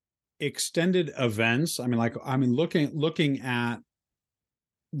extended events. Looking at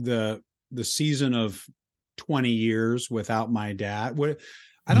the season of 20 years without my dad.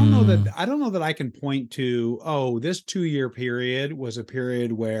 I don't know that I can point to, this 2-year period was a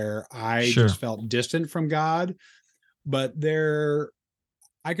period where I just felt distant from God. But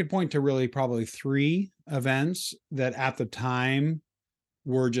I could point to really probably 3 events that at the time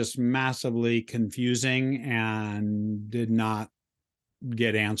were just massively confusing and did not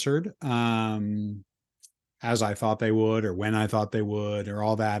get answered as I thought they would, or when I thought they would, or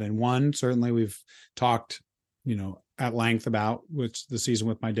all that. And one, certainly we've talked, at length about, which the season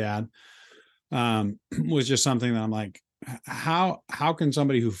with my dad was just something that I'm like, how can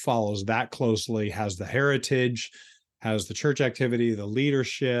somebody who follows that closely, has the heritage, has the church activity, the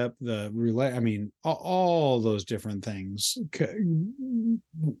leadership, all those different things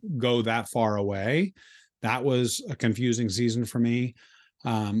go that far away. That was a confusing season for me.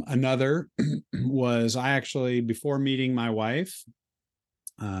 Another was before meeting my wife,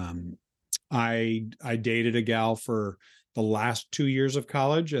 I dated a gal for the last 2 years of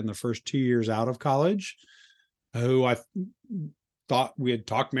college and the first 2 years out of college, who I thought we had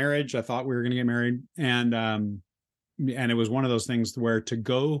talked marriage. I thought we were going to get married. And it was one of those things where to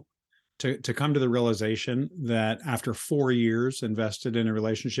come to the realization that after 4 years invested in a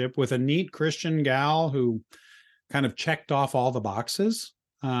relationship with a neat Christian gal who kind of checked off all the boxes,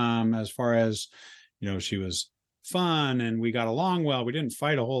 as far as, she was fun and we got along well. We didn't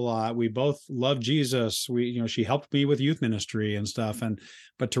fight a whole lot. We both loved Jesus. She helped me with youth ministry and stuff.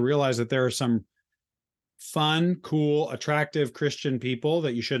 But to realize that there are some fun, cool, attractive Christian people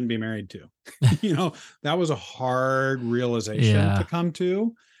that you shouldn't be married to, that was a hard realization to come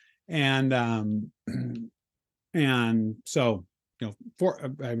to. And so,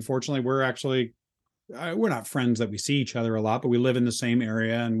 unfortunately, we're not friends that we see each other a lot, but we live in the same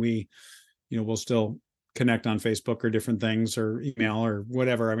area, and we'll still connect on Facebook or different things, or email or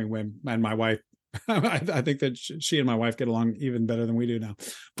whatever. And my wife, I think that she and my wife get along even better than we do now,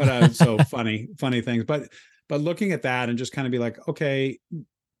 but so funny things. But looking at that and just kind of be like, okay,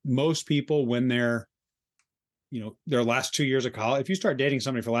 most people, when they're, their last 2 years of college, if you start dating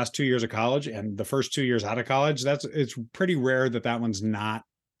somebody for the last 2 years of college and the first 2 years out of college, it's pretty rare that one's not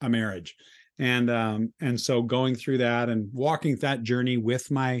a marriage. And so going through that and walking that journey with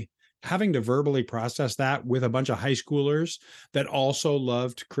having to verbally process that with a bunch of high schoolers that also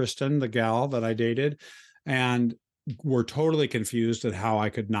loved Kristen, the gal that I dated, and were totally confused at how I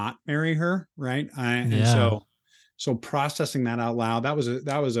could not marry her. Right. And so processing that out loud, that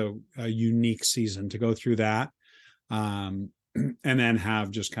was a unique season to go through that. And then have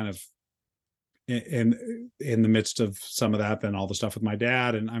just kind of in the midst of some of that, then all the stuff with my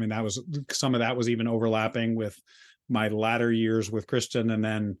dad. And some of that was even overlapping with my latter years with Kristen. And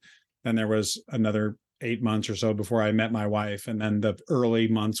then there was another 8 months or so before I met my wife. And then the early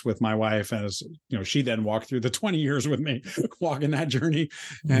months with my wife, as she then walked through the 20 years with me, walking that journey.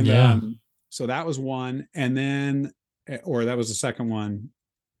 And so that was one. And then, or that was the second one.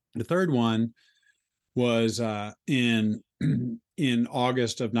 The third one was in in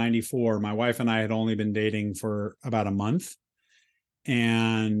August of 94, my wife and I had only been dating for about a month.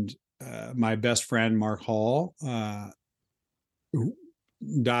 And my best friend, Mark Hall,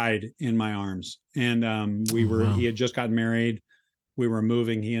 died in my arms. And he had just gotten married. We were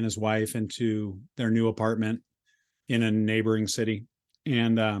moving, he and his wife, into their new apartment in a neighboring city.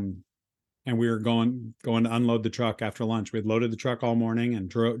 And we were going to unload the truck after lunch. We had loaded the truck all morning and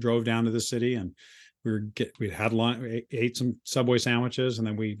drove down to the city, and we had lunch, ate some Subway sandwiches, and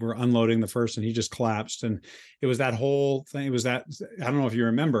then we were unloading the first, and he just collapsed. And it was that whole thing. It was that, I don't know if you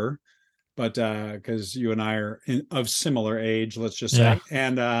remember, but because you and I are of similar age, let's just say.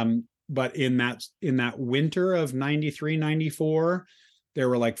 And but in that winter of 93, 94, there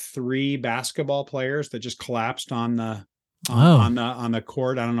were like 3 basketball players that just collapsed on the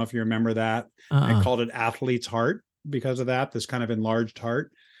court. I don't know if you remember that. I called it athlete's heart because of that, this kind of enlarged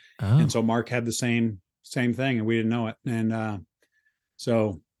heart. And so Mark had the same thing, and we didn't know it. And I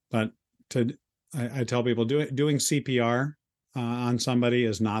tell people doing CPR on somebody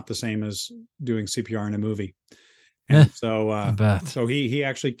is not the same as doing CPR in a movie. And so he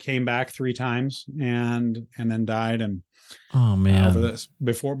actually came back 3 times and then died. And over this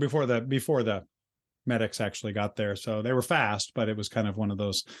before the medics actually got there. So they were fast, but it was kind of one of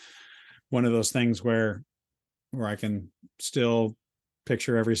those things where I can still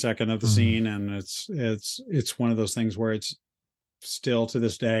picture every second of the scene. And it's one of those things where it's still to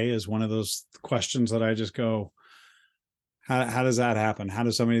this day is one of those questions that I just go, how does that happen? How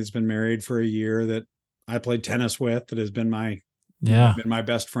does somebody that's been married for a year, that I played tennis with, that has been been my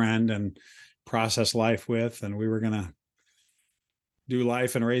best friend and process life with, and we were going to do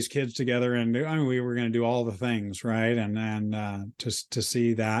life and raise kids together, and we were going to do all the things, right? And to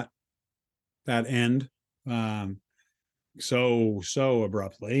see that end so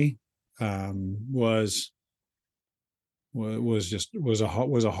abruptly was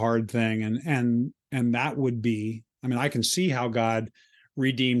a hard thing. And that would be, I mean, I can see how God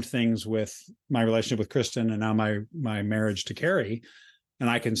redeemed things with my relationship with Kristen and now my marriage to Carrie. And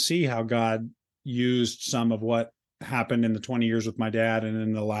I can see how God used some of what happened in the 20 years with my dad and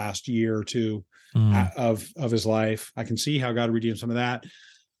in the last year or two of his life. I can see how God redeemed some of that.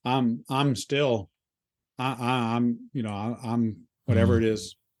 I'm whatever it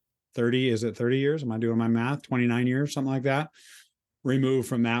is, 30, is it 30 years? Am I doing my math? 29 years, something like that, removed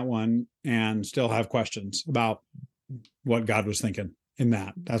from that one, and still have questions about what God was thinking in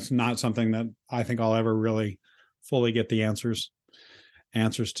that. That's not something that I think I'll ever really fully get the answers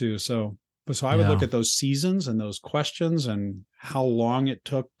to. So I would look at those seasons and those questions and how long it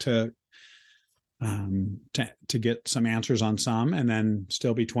took to get some answers on some, and then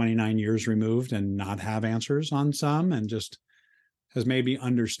still be 29 years removed and not have answers on some, and just has made me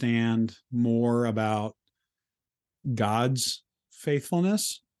understand more about God's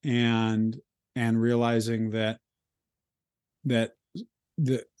faithfulness and realizing that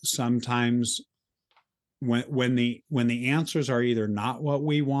sometimes when the answers are either not what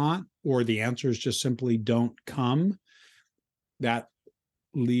we want or the answers just simply don't come, that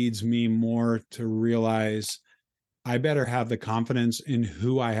leads me more to realize I better have the confidence in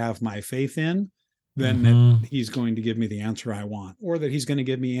who I have my faith in than that he's going to give me the answer I want, or that he's going to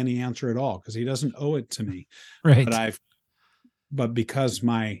give me any answer at all, because he doesn't owe it to me. Right. But because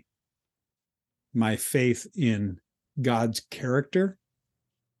my faith in God's character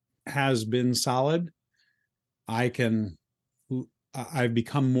has been solid, I've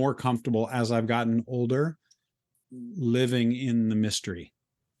become more comfortable as I've gotten older living in the mystery.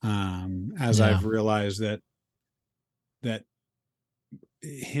 I've realized that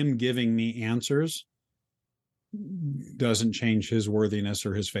him giving me answers doesn't change his worthiness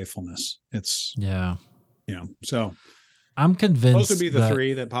or his faithfulness. So I'm convinced those would be the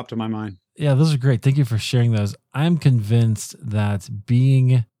 3 that popped to my mind. Yeah, those are great. Thank you for sharing those. I'm convinced that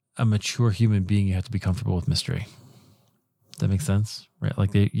being a mature human being, you have to be comfortable with mystery. Does that make sense? Right?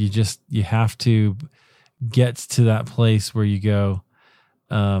 Like you have to get to that place where you go,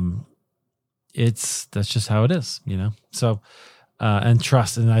 that's just how it is, So, and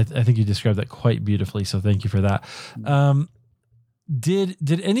trust. And I think you described that quite beautifully. So thank you for that.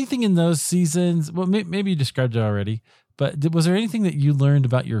 Did anything in those seasons, well, maybe you described it already, but was there anything that you learned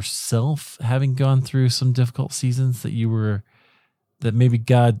about yourself having gone through some difficult seasons that maybe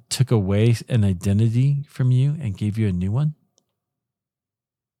God took away an identity from you and gave you a new one?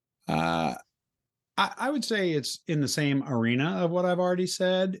 I would say it's in the same arena of what I've already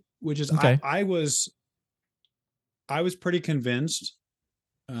said, which is okay. I was pretty convinced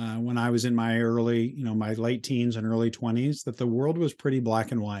when I was in my my late teens and early 20s, that the world was pretty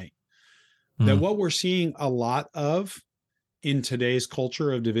black and white. That what we're seeing a lot of in today's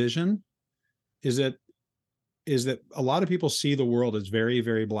culture of division is that a lot of people see the world as very,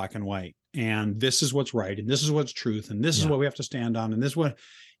 very black and white. And this is what's right, and this is what's truth, and this is what we have to stand on, and this one.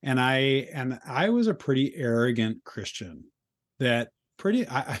 And I was a pretty arrogant Christian that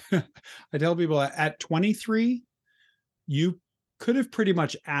I tell people at 23, you could have pretty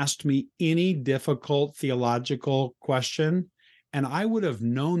much asked me any difficult theological question, and I would have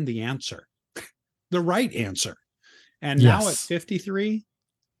known the answer, the right answer. And now at 53,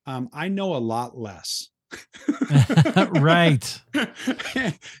 I know a lot less. Right.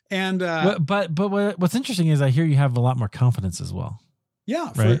 And but what's interesting is I hear you have a lot more confidence as well.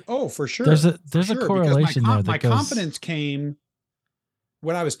 Yeah, right? For sure. There's a correlation there. My confidence came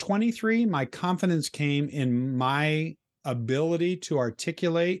when I was 23. My confidence came in my ability to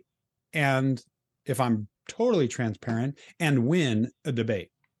articulate, and if I'm totally transparent, and win a debate.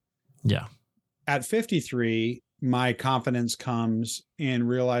 Yeah. At 53, my confidence comes in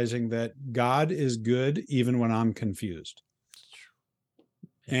realizing that God is good even when I'm confused.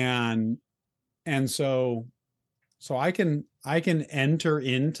 And so I can enter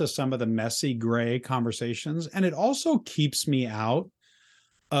into some of the messy gray conversations, and it also keeps me out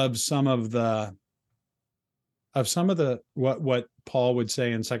of some of the what Paul would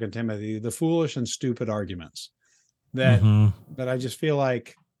say in 2 Timothy, the foolish and stupid arguments that I just feel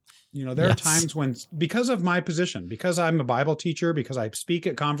like, there are times when, because of my position, because I'm a Bible teacher, because I speak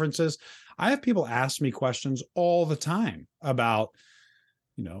at conferences, I have people ask me questions all the time about,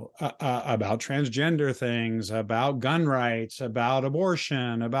 about transgender things, about gun rights, about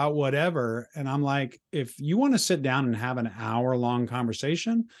abortion, about whatever. And I'm like, if you want to sit down and have an hour-long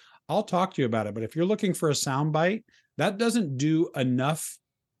conversation, I'll talk to you about it. But if you're looking for a soundbite, that doesn't do enough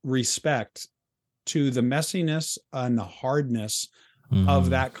respect to the messiness and the hardness of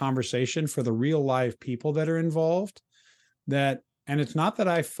that conversation for the real live people that are involved. And it's not that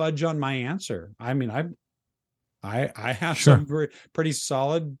I fudge on my answer. I mean, I have some pretty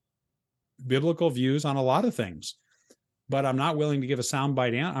solid biblical views on a lot of things, but I'm not willing to give a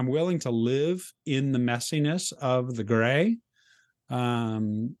soundbite. I'm willing to live in the messiness of the gray.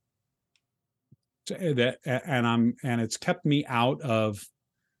 And it's kept me out of,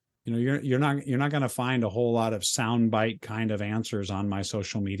 you're not going to find a whole lot of soundbite kind of answers on my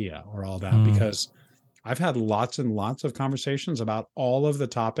social media or all that, because I've had lots and lots of conversations about all of the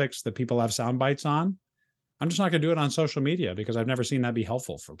topics that people have soundbites on. I'm just not going to do it on social media because I've never seen that be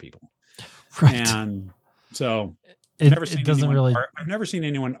helpful for people. Right. And so I've never seen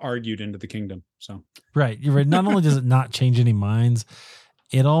anyone argued into the kingdom. So, right. You're right. Not only does it not change any minds,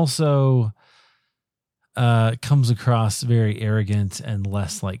 it also comes across very arrogant and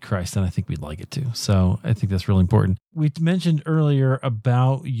less like Christ than I think we'd like it to. So I think that's really important. We mentioned earlier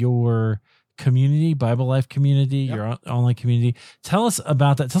about your community, Bible Life community, your online community. Tell us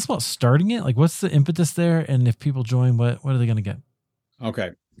about that. Tell us about starting it. Like, what's the impetus there? And if people join, what are they going to get?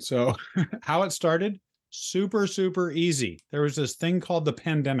 Okay. So how it started, super, super easy. There was this thing called the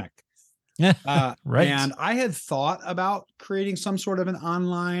pandemic. Right. And I had thought about creating some sort of an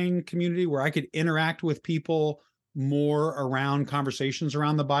online community where I could interact with people more around conversations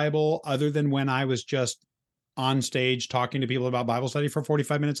around the Bible, other than when I was just on stage talking to people about Bible study for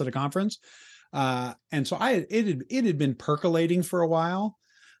 45 minutes at a conference. And so it had been percolating for a while,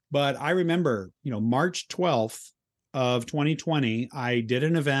 but I remember, March 12th of 2020, I did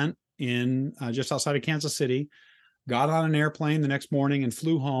an event in just outside of Kansas City, got on an airplane the next morning and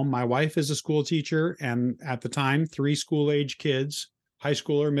flew home. My wife is a school teacher, and at the time, 3 school-age kids, high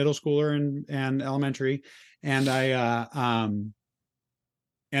schooler, middle schooler, and elementary. And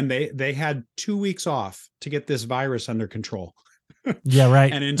they had 2 weeks off to get this virus under control. Yeah,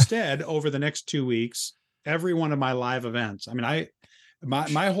 right. And instead, over the next 2 weeks, every one of my live events, I mean,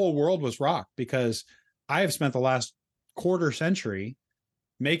 my whole world was rocked, because I have spent the last quarter century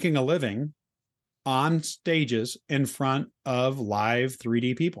making a living on stages in front of live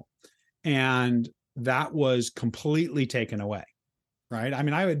 3D people. And that was completely taken away. Right. I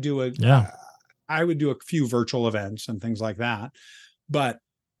mean, I would do a few virtual events and things like that, but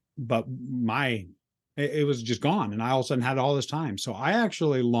it was just gone. And I all of a sudden had all this time. So I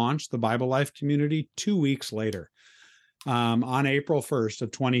actually launched the Bible Life community 2 weeks later. On April 1st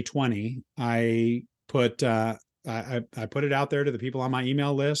of 2020, I put it out there to the people on my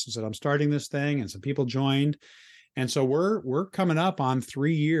email list and said, I'm starting this thing. And some people joined. And so we're coming up on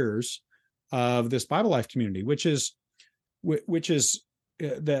 3 years of this Bible Life community, which is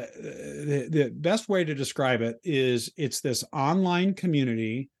the best way to describe it is it's this online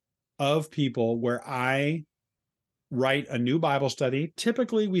community of people where I write a new Bible study.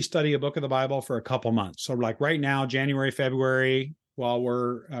 Typically, we study a book of the Bible for a couple months. So like right now, January, February, while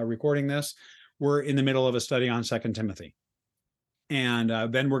we're recording this, we're in the middle of a study on 2 Timothy. And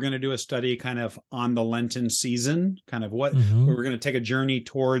then we're going to do a study kind of on the Lenten season, kind of where we're going to take a journey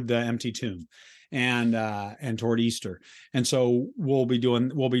toward the empty tomb and toward Easter. And so we'll be doing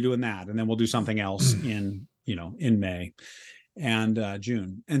that. And then we'll do something else in May and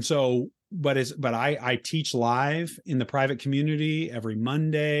June. And so, but I teach live in the private community every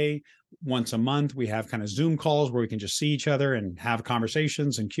Monday. Once a month, we have kind of Zoom calls where we can just see each other and have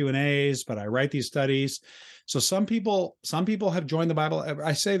conversations and Q&As, but I write these studies. So some people have joined the Bible.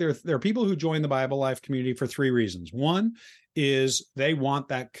 I say there are people who join the Bible Life community for 3 reasons. One is they want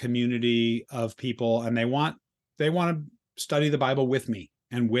that community of people, and they want to study the Bible with me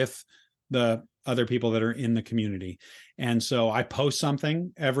and with the other people that are in the community. And so I post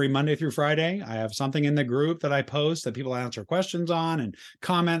something every Monday through Friday. I have something in the group that I post that people answer questions on and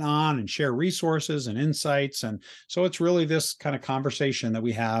comment on and share resources and insights. And so it's really this kind of conversation that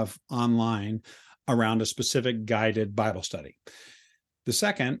we have online around a specific guided Bible study. The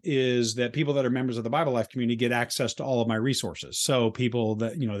second is that people that are members of the Bible Life community get access to all of my resources. So people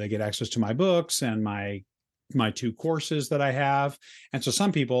that, they get access to my books and my 2 courses that I have. And so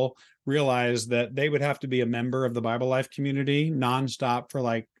some people realize that they would have to be a member of the Bible Life community nonstop for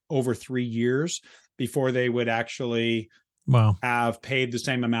like over 3 years before they would actually have paid the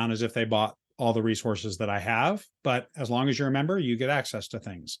same amount as if they bought all the resources that I have. But as long as you're a member, you get access to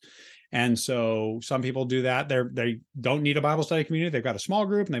things. And so some people do that. They don't need a Bible study community. They've got a small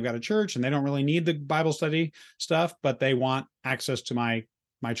group and they've got a church and they don't really need the Bible study stuff, but they want access to my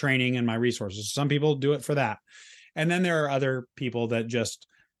training and my resources. Some people do it for that. And then there are other people that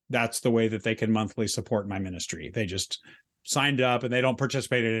that's the way that they can monthly support my ministry. They just signed up and they don't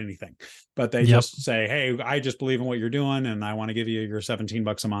participate in anything, but they just say, hey, I just believe in what you're doing and I want to give you your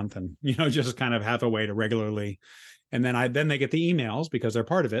 $17 a month and, just kind of have a way to regularly. And then they get the emails because they're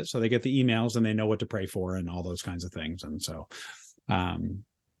part of it. So they get the emails and they know what to pray for and all those kinds of things. And so,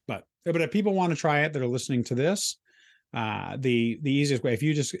 but if people want to try it that are listening to this, the easiest way, if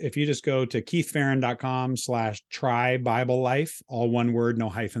you just go to keithferrin.com/try Bible Life, all one word, no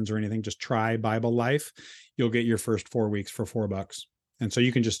hyphens or anything, just try Bible Life, you'll get your first 4 weeks for $4. And so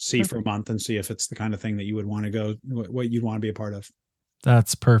you can just see for a month and see if it's the kind of thing that you would want to go, what you'd want to be a part of.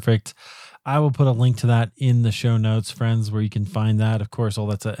 That's perfect. I will put a link to that in the show notes, friends, where you can find that. Of course, all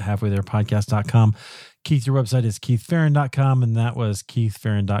that's at halfwaytherepodcast.com. Keith, your website is keithferrin.com, and that was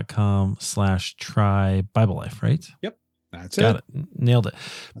keithferrin.com/try Bible Life, right? Yep. That's Got it. Nailed it.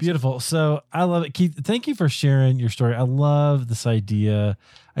 Beautiful. So I love it. Keith, thank you for sharing your story. I love this idea.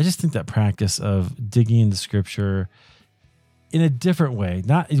 I just think that practice of digging into scripture in a different way,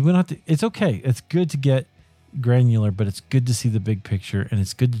 we don't have to, it's okay. It's good to get granular, but it's good to see the big picture and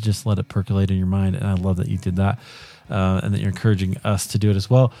it's good to just let it percolate in your mind. And I love that you did that and that you're encouraging us to do it as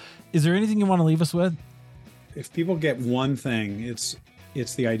well. Is there anything you want to leave us with? If people get one thing, it's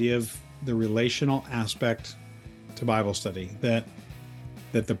the idea of the relational aspect to Bible study, that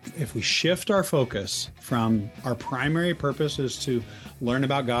if we shift our focus from our primary purpose is to learn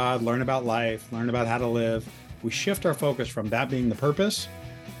about God, learn about life, learn about how to live, we shift our focus from that being the purpose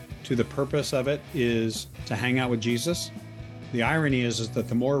to the purpose of it is to hang out with Jesus. The irony is that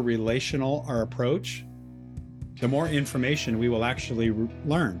the more relational our approach, the more information we will actually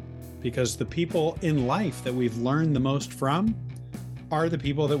learn, because the people in life that we've learned the most from are the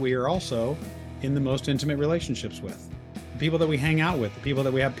people that we are also in the most intimate relationships with. The people that we hang out with, the people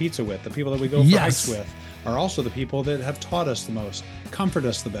that we have pizza with, the people that we go for hikes with are also the people that have taught us the most, comfort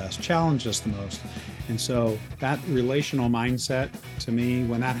us the best, challenged us the most. And so that relational mindset, to me,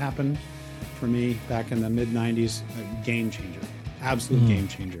 when that happened for me back in the mid-90s, a game changer, absolute game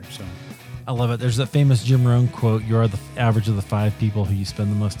changer. So I love it. There's that famous Jim Rohn quote, you are the average of the 5 people who you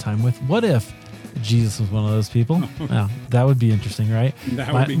spend the most time with. What if Jesus was one of those people? Wow, that would be interesting, right?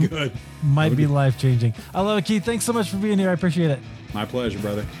 That would be good. Might be life-changing. I love it, Keith. Thanks so much for being here. I appreciate it. My pleasure,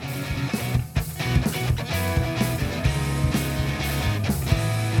 brother.